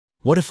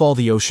What if all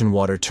the ocean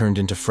water turned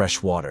into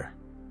fresh water?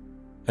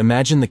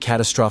 Imagine the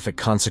catastrophic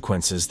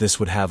consequences this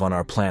would have on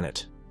our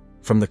planet,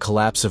 from the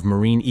collapse of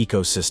marine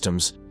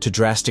ecosystems to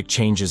drastic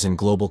changes in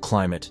global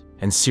climate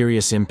and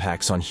serious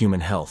impacts on human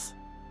health.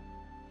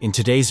 In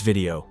today's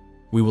video,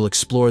 we will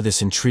explore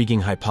this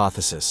intriguing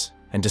hypothesis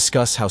and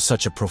discuss how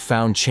such a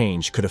profound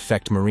change could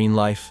affect marine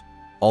life,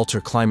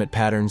 alter climate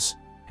patterns,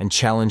 and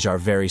challenge our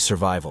very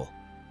survival.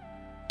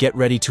 Get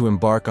ready to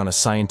embark on a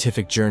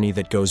scientific journey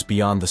that goes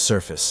beyond the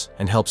surface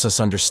and helps us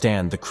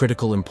understand the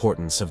critical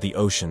importance of the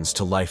oceans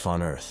to life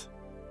on Earth.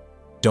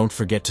 Don't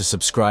forget to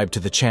subscribe to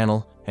the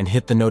channel and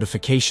hit the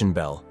notification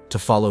bell to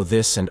follow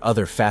this and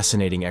other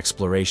fascinating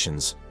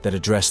explorations that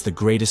address the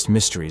greatest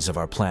mysteries of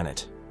our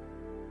planet.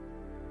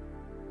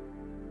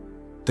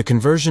 The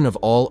conversion of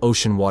all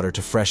ocean water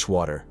to fresh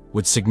water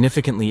would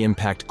significantly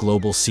impact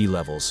global sea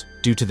levels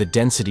due to the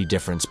density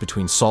difference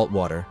between salt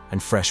water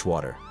and fresh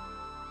water.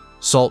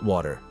 Salt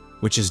water,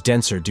 which is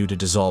denser due to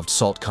dissolved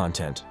salt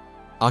content,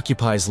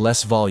 occupies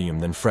less volume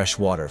than fresh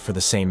water for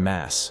the same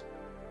mass.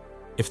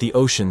 If the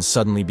oceans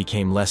suddenly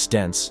became less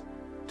dense,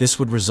 this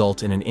would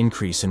result in an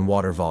increase in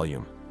water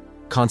volume,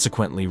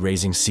 consequently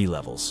raising sea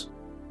levels.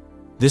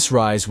 This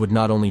rise would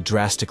not only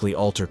drastically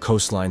alter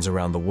coastlines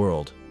around the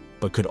world,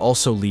 but could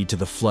also lead to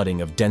the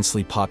flooding of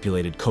densely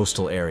populated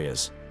coastal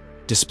areas,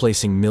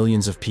 displacing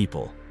millions of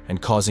people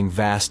and causing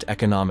vast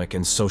economic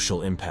and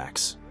social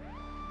impacts.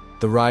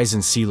 The rise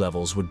in sea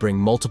levels would bring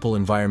multiple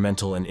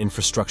environmental and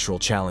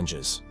infrastructural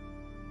challenges.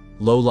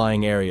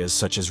 Low-lying areas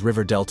such as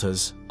river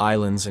deltas,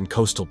 islands, and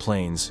coastal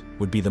plains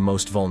would be the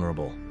most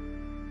vulnerable.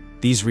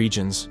 These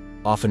regions,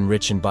 often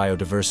rich in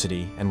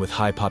biodiversity and with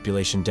high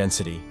population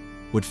density,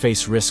 would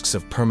face risks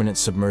of permanent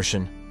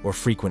submersion or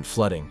frequent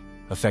flooding,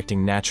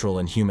 affecting natural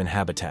and human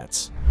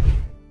habitats.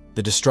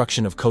 The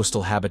destruction of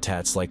coastal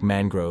habitats like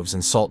mangroves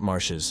and salt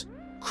marshes,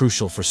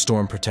 crucial for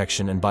storm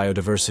protection and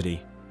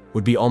biodiversity,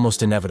 would be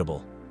almost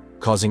inevitable,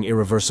 causing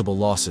irreversible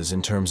losses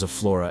in terms of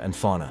flora and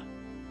fauna.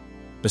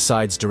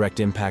 Besides direct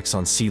impacts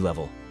on sea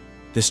level,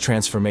 this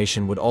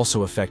transformation would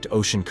also affect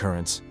ocean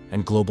currents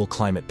and global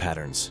climate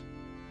patterns.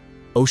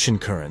 Ocean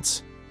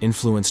currents,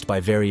 influenced by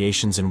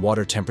variations in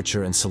water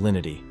temperature and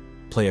salinity,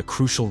 play a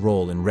crucial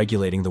role in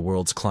regulating the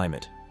world's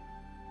climate.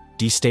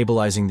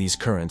 Destabilizing these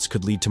currents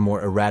could lead to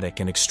more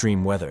erratic and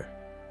extreme weather,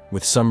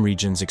 with some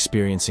regions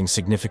experiencing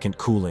significant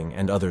cooling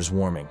and others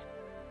warming.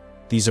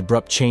 These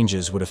abrupt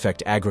changes would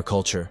affect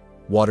agriculture,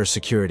 water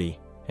security,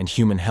 and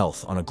human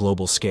health on a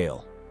global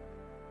scale.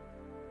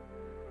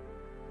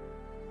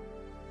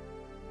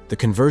 The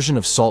conversion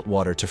of salt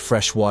water to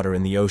fresh water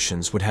in the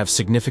oceans would have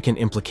significant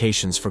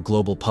implications for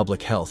global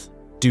public health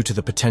due to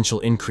the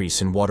potential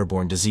increase in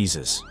waterborne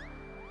diseases.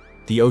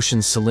 The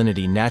ocean's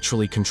salinity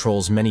naturally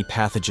controls many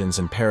pathogens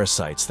and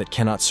parasites that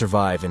cannot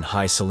survive in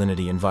high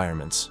salinity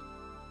environments.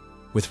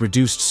 With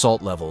reduced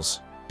salt levels,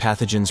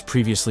 pathogens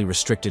previously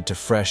restricted to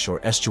fresh or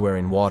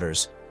estuarine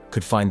waters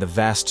could find the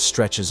vast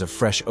stretches of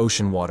fresh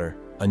ocean water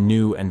a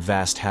new and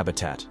vast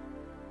habitat.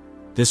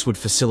 This would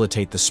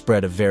facilitate the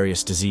spread of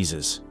various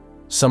diseases,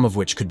 some of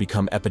which could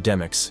become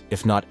epidemics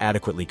if not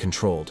adequately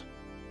controlled.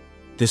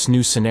 This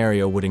new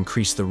scenario would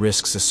increase the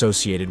risks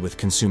associated with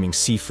consuming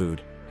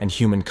seafood and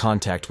human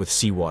contact with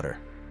seawater.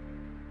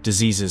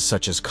 Diseases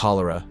such as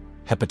cholera,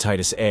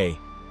 hepatitis A,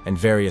 and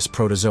various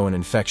protozoan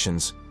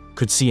infections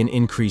could see an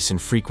increase in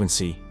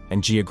frequency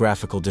and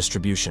geographical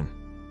distribution.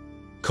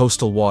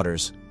 Coastal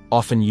waters,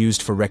 often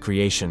used for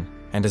recreation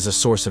and as a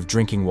source of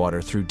drinking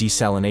water through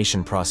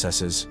desalination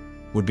processes,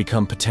 would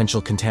become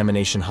potential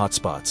contamination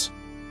hotspots,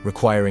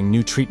 requiring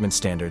new treatment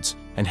standards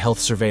and health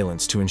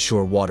surveillance to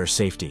ensure water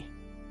safety.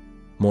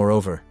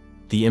 Moreover,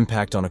 the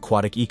impact on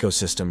aquatic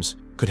ecosystems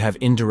could have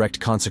indirect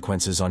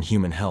consequences on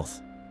human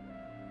health.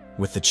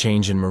 With the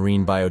change in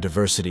marine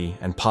biodiversity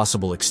and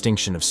possible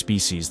extinction of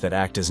species that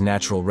act as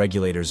natural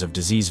regulators of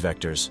disease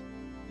vectors,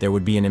 there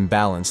would be an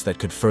imbalance that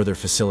could further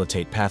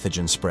facilitate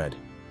pathogen spread.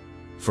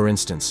 For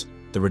instance,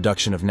 the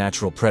reduction of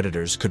natural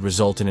predators could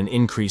result in an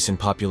increase in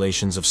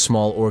populations of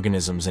small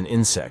organisms and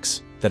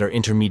insects that are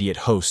intermediate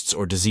hosts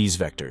or disease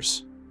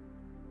vectors.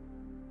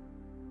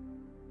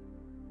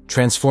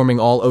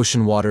 Transforming all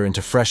ocean water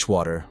into fresh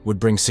water would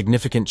bring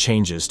significant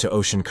changes to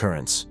ocean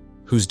currents,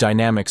 whose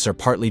dynamics are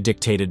partly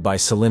dictated by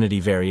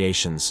salinity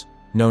variations,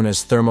 known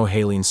as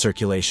thermohaline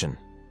circulation.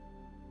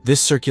 This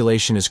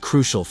circulation is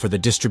crucial for the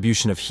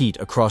distribution of heat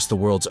across the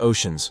world's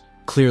oceans,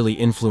 clearly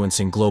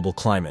influencing global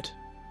climate.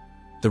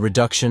 The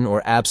reduction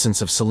or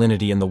absence of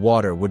salinity in the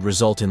water would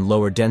result in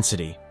lower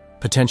density,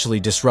 potentially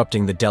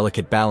disrupting the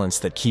delicate balance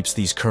that keeps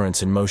these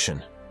currents in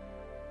motion.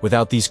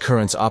 Without these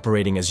currents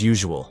operating as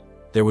usual,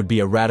 there would be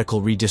a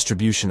radical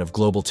redistribution of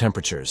global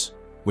temperatures,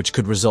 which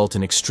could result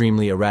in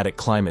extremely erratic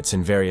climates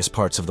in various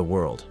parts of the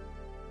world.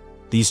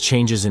 These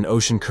changes in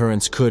ocean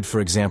currents could,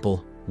 for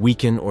example,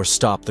 weaken or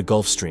stop the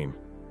Gulf Stream,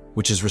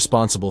 which is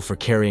responsible for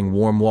carrying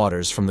warm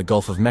waters from the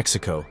Gulf of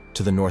Mexico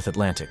to the North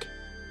Atlantic.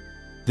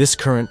 This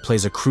current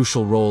plays a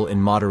crucial role in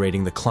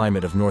moderating the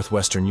climate of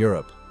northwestern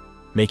Europe,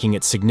 making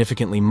it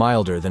significantly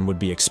milder than would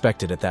be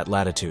expected at that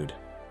latitude.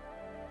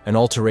 An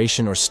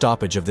alteration or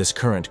stoppage of this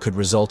current could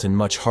result in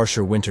much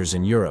harsher winters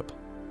in Europe,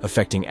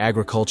 affecting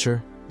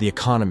agriculture, the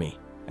economy,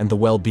 and the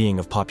well-being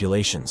of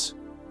populations.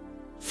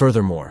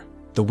 Furthermore,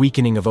 the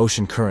weakening of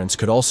ocean currents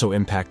could also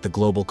impact the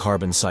global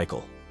carbon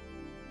cycle.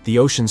 The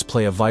oceans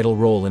play a vital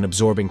role in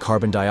absorbing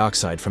carbon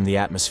dioxide from the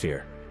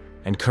atmosphere,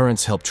 and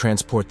currents help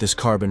transport this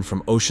carbon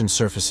from ocean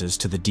surfaces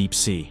to the deep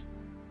sea.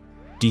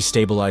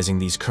 Destabilizing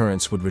these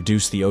currents would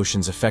reduce the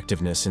ocean's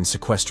effectiveness in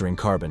sequestering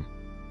carbon,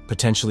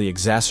 potentially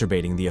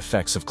exacerbating the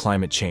effects of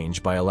climate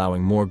change by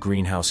allowing more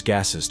greenhouse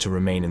gases to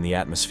remain in the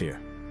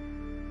atmosphere.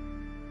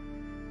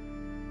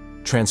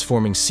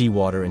 Transforming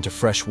seawater into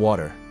fresh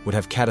water would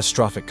have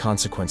catastrophic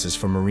consequences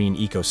for marine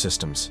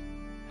ecosystems,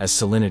 as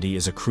salinity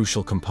is a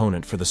crucial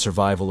component for the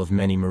survival of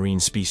many marine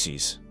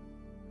species.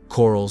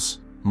 Corals,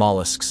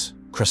 mollusks,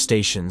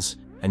 crustaceans,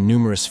 and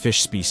numerous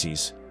fish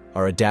species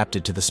are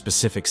adapted to the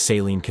specific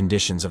saline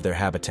conditions of their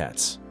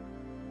habitats.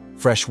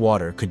 Fresh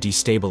water could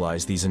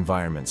destabilize these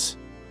environments,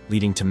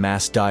 leading to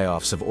mass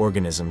die-offs of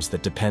organisms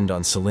that depend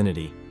on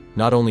salinity,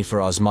 not only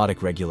for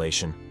osmotic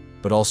regulation,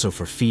 but also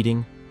for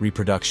feeding,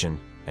 reproduction,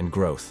 and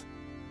growth.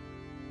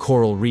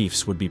 Coral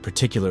reefs would be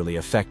particularly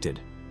affected,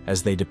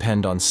 as they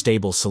depend on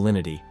stable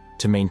salinity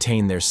to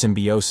maintain their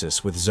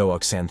symbiosis with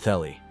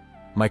zooxanthellae,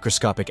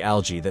 microscopic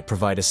algae that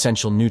provide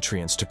essential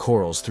nutrients to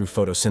corals through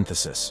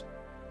photosynthesis.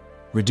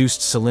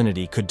 Reduced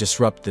salinity could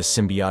disrupt this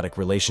symbiotic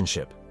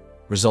relationship,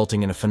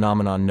 resulting in a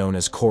phenomenon known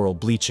as coral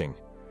bleaching,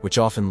 which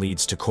often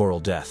leads to coral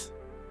death.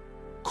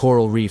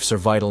 Coral reefs are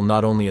vital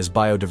not only as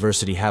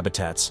biodiversity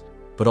habitats,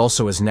 but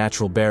also as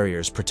natural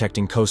barriers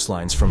protecting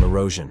coastlines from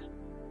erosion.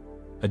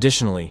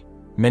 Additionally,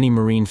 many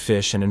marine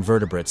fish and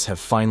invertebrates have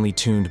finely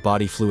tuned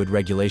body fluid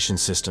regulation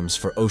systems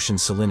for ocean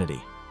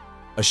salinity.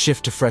 A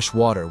shift to fresh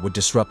water would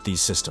disrupt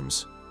these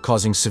systems,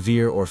 causing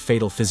severe or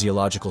fatal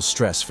physiological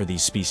stress for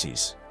these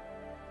species.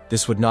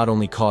 This would not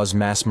only cause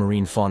mass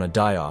marine fauna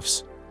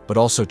die-offs, but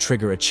also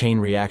trigger a chain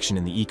reaction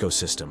in the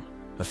ecosystem,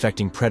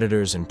 affecting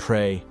predators and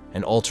prey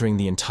and altering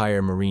the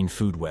entire marine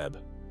food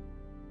web.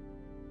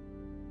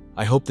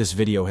 I hope this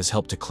video has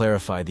helped to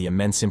clarify the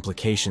immense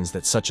implications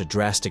that such a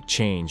drastic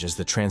change as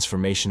the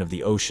transformation of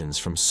the oceans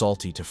from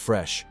salty to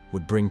fresh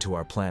would bring to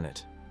our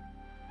planet.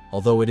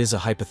 Although it is a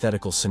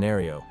hypothetical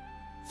scenario,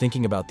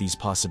 thinking about these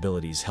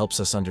possibilities helps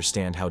us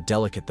understand how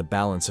delicate the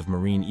balance of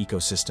marine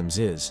ecosystems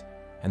is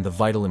and the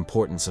vital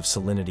importance of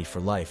salinity for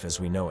life as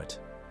we know it.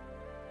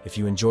 If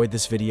you enjoyed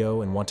this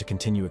video and want to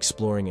continue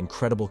exploring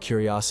incredible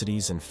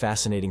curiosities and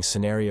fascinating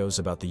scenarios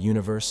about the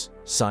universe,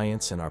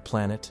 science, and our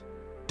planet,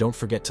 don't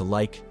forget to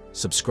like,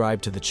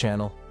 subscribe to the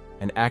channel,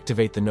 and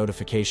activate the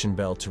notification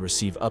bell to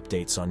receive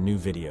updates on new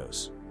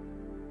videos.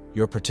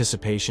 Your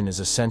participation is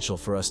essential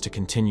for us to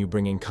continue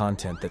bringing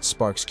content that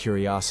sparks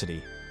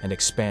curiosity and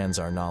expands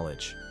our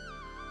knowledge.